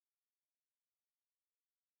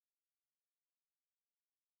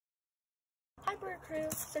Super Crew.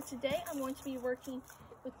 So today I'm going to be working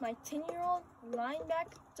with my 10-year-old lineback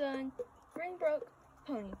done Greenbrook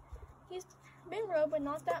pony. He's been rode, but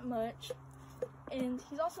not that much, and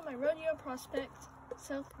he's also my rodeo prospect.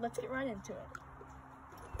 So let's get right into it.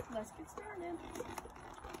 Let's get started.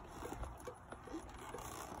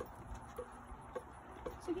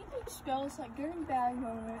 So he makes spells like good and bad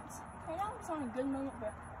moments. Right now it's on a good moment,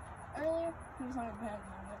 but earlier he was on a bad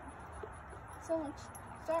moment. So let's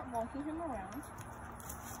start walking him around.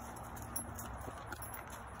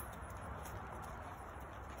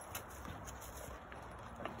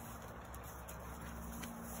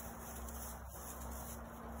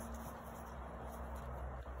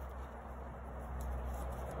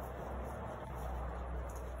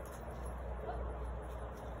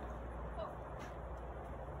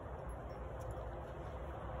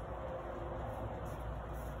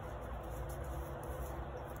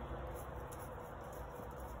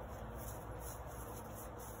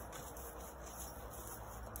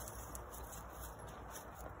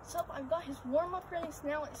 So I've got his warm-up ready, so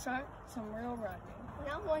now let's start some real riding.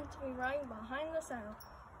 Now I'm going to be riding behind the saddle.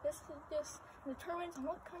 This determines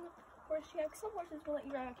what kind of horse you have. Some horses will let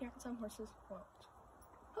you ride out here, and some horses won't.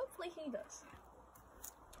 Hopefully he does.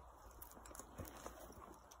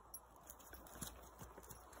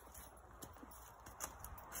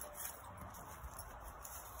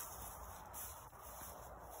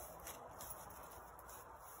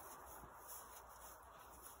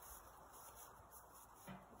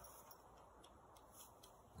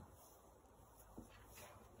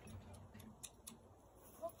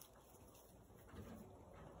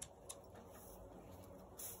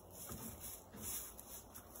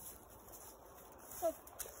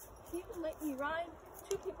 He will let you ride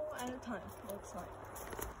 2 people at a time, looks like.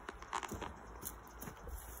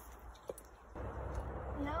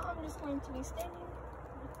 Now I'm just going to be standing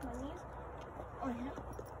with my knees on him.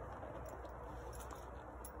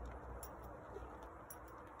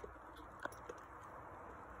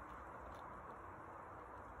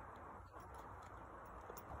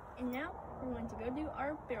 And now we're going to go do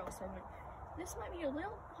our barrel segment. This might be a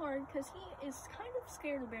little hard because he is kind of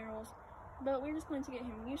scared of barrels. But we're just going to get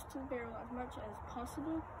him used to the barrel as much as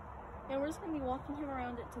possible. And we're just going to be walking him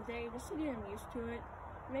around it today just to get him used to it.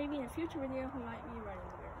 Maybe in a future video he might be riding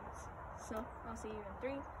the barrels. So I'll see you in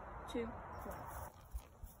 3, 2, 1.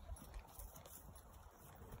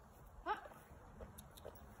 Up.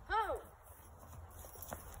 Ho!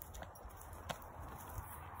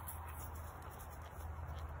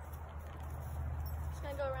 Just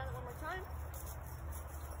going to go around it one more time.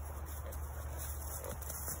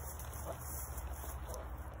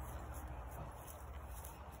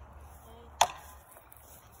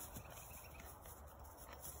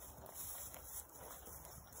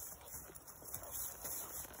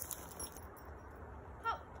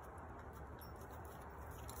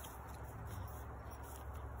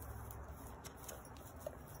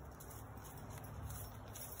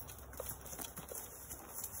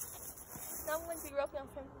 Now I'm going to be roping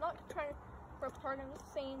off him, not trying to rope hard, I'm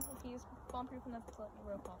just saying if he's bomb-proof enough to let me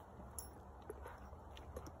rope off.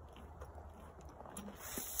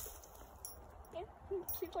 Yeah, he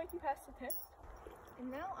seems like he passed the test.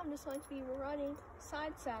 And now I'm just going to be riding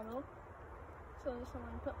side saddle. So I'm just going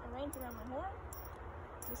to put my reins around my horn.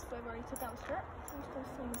 This way I've already took out the strap, so I'm just going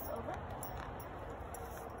to swing this over.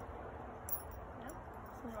 Now,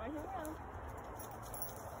 just going to ride him around.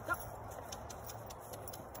 Go!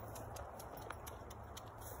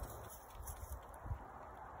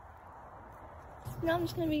 Now I'm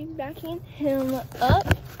just going to be backing him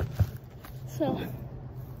up. So,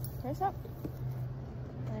 press up.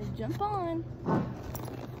 And jump on.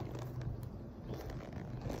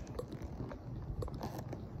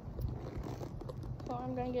 So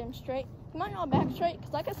I'm going to get him straight. He might not back straight,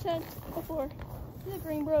 because like I said before, he's a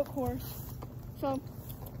Greenbrook horse. So,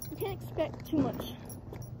 you can't expect too much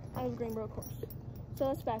out of a Greenbrook horse. So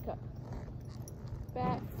let's back up.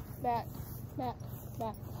 Back, back, back,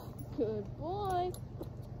 back. Good boy.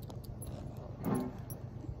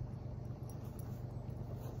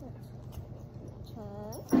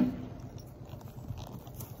 Turn.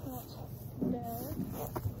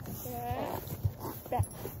 Back. Back.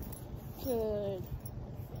 Good.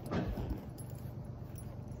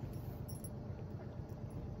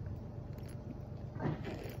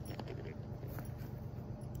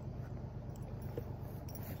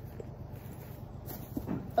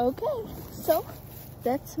 Okay, so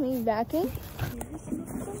that's me backing.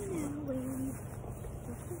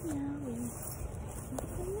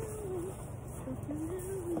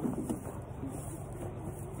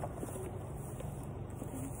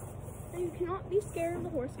 cannot be scared of the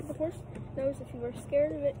horse. The horse knows if you are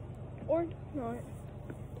scared of it or not.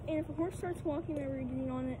 And if a horse starts walking whenever you're getting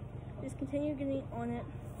on it, just continue getting on it.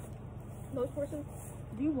 Most horses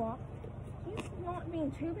do walk. He's not being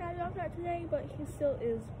too bad about that today, but he still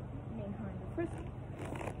is being kind of frisky.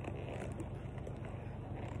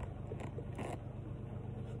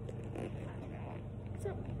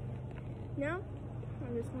 So, now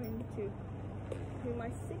I'm just going to do my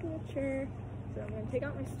signature. So I'm going to take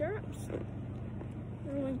out my stirrups.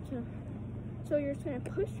 So you're just going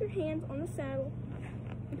to push your hands on the saddle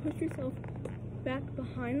and push yourself back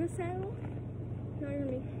behind the saddle. Now you're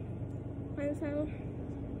going to be behind the saddle,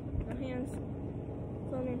 no hands.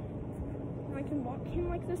 So then I can walk him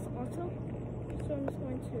like this also. So I'm just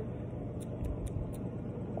going to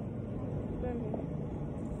bend him.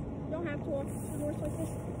 You don't have to walk the horse like this.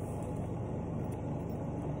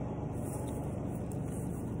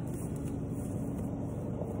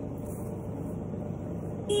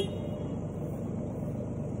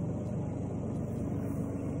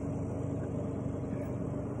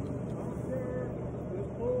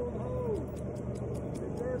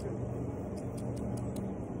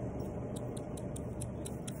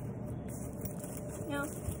 Now,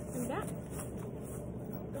 I'm back.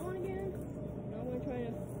 Going again. Now I'm going to try to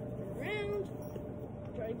turn around.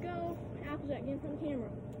 Try to go. Apple's that again from the camera.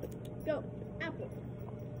 Go. Apple.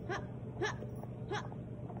 Ha, ha, ha,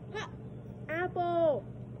 ha. Apple.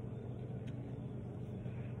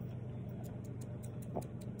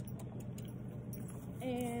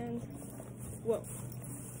 And, whoa.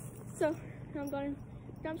 So, now I'm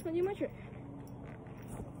just going to do my trick.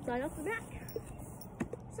 Right off the back.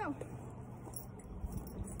 So,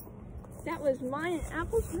 that was mine and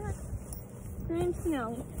Apple's grand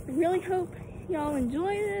finale. I really hope y'all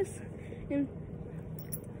enjoy this. And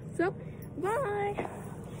so, bye.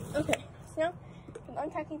 Okay, so now for the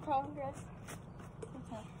unpacking progress.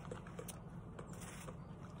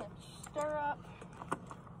 Stir up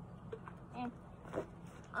and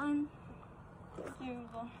undo the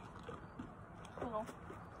little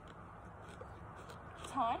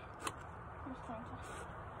tie. I'm just going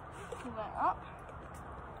to do that up.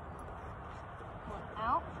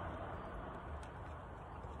 Out.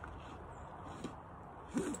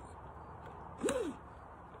 Just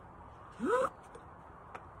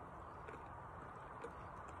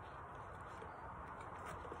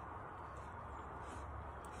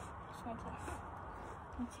going to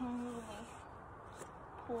continually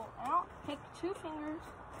pull out. Take 2 fingers.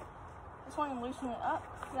 Just want to loosen it up.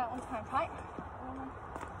 That one's kind of tight.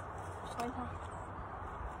 Just going to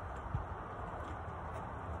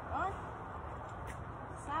on.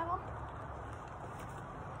 Saddle.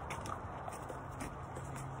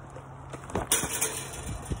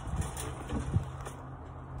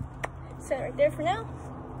 Set it right there for now.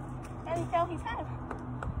 As you can tell, he's kind of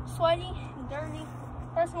sweaty and dirty.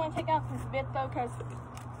 First, I'm going to take out his bit though, because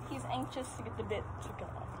he's anxious to get the bit taken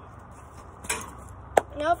off.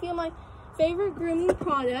 Now, a few of my favorite grooming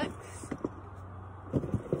products.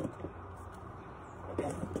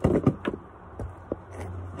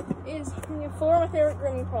 Is 4 of my favorite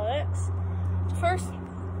grooming products. First,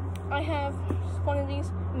 I have one of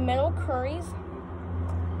these metal curries,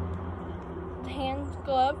 hand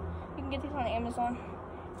glove. You can get these on Amazon.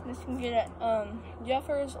 This you can get at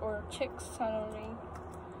Jeffers or Chick's. I don't know.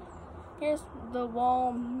 Here's the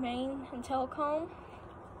wall mane and telecom.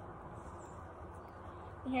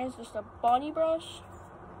 And here's just a body brush.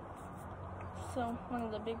 So one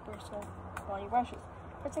of the big Bristol body brushes.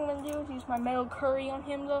 First thing I'm going to do is use my metal curry on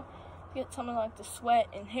him though. Get some of like the sweat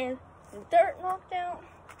and hair and dirt knocked out.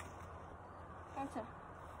 That's it.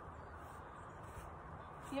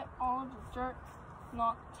 Get all of the dirt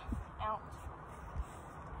knocked out.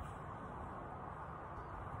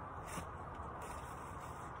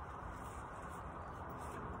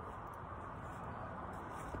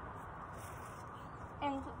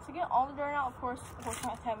 And to get all the dirt out, of course, the horse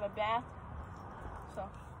has to have a bath. So,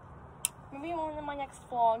 maybe in one of my next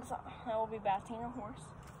vlogs, I will be bathing a horse.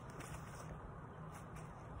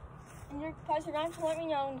 And you guys are going to let me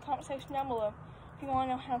know in the comment section down below if you want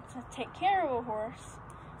to know how to take care of a horse.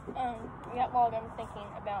 That vlog I'm thinking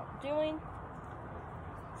about doing.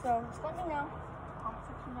 So just let me know in the comment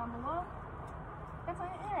section down below. That's why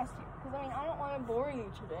it interests you. Because I mean, I don't want to bore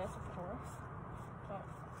you to this, of course. But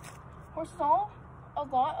horses are a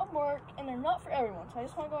lot of work, and they're not for everyone. So I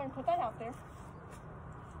just want to go ahead and put that out there.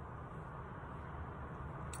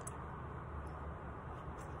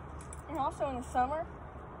 And also in the summer,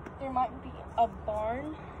 there might be a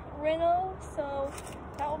barn reno, so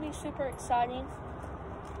that will be super exciting.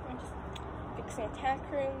 I'm just fixing a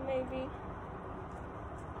tack room, maybe.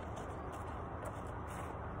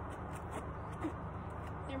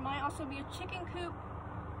 might also be a chicken coop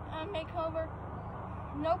makeover.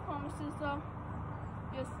 No promises though.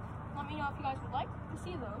 Just let me know if you guys would like to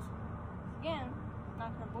see those. Again, I'm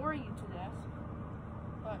not going to bore you to death,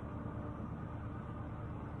 but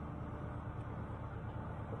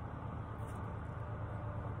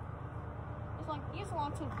it's like there's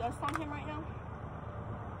lots of dust on him right now.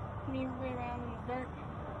 Me right around in the dirt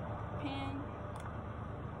pen.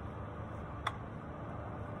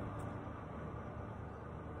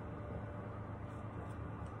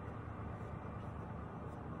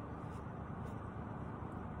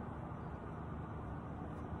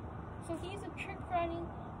 So he's a trick riding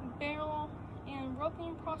barrel and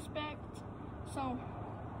roping prospect. So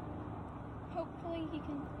hopefully he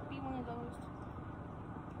can be one of those.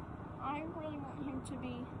 I really want him to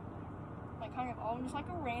be like kind of almost like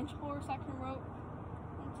a ranch horse I can rope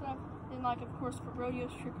and stuff. Then like of course for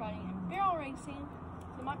Rodeo's trick riding and barrel racing.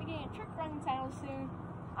 So I might be getting a trick riding saddle soon.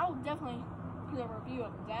 I will definitely put a review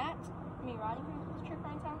of that. Me riding him with trick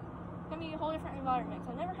riding saddle. It's gonna be a whole different environment.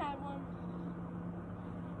 I've never had one.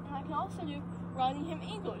 And I can also do riding him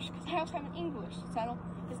English, because I also have an English saddle.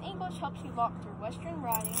 Because English helps you lock through Western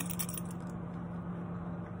riding.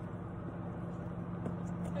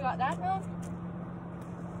 I got that done.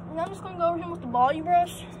 And I'm just going to go over him with the body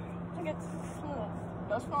brush to get some of the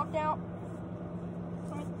dust knocked out.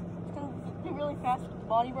 So I'm just going to do really fast with the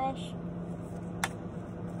body brush.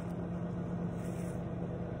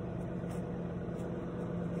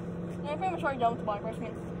 And I'm pretty much already done with the body brush,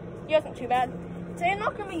 man. It wasn't too bad. Today I'm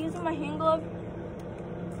not going to be using my hand glove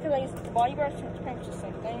because I used the body brush and it's pretty much the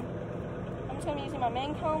same thing. I'm just going to be using my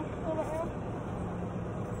mane comb a little bit now.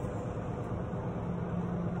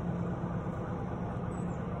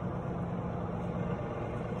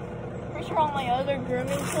 Pretty sure all my other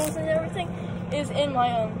grooming tools and everything is in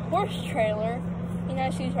my horse trailer. You know, I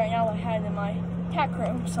see right now I had it in my tack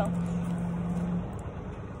room, so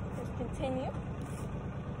let's continue.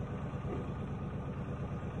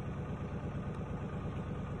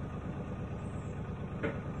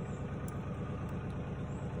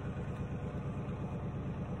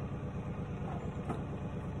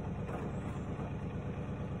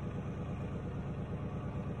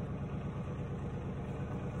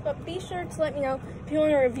 But be sure to let me know if you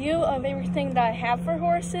want a review of everything that I have for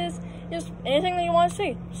horses. Just anything that you want to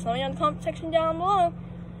see. Just let me know in the comment section down below.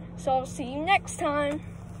 So I'll see you next time.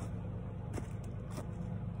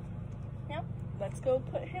 Now, let's go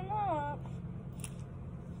put him up.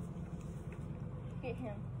 Get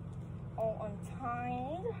him all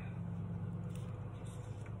untied.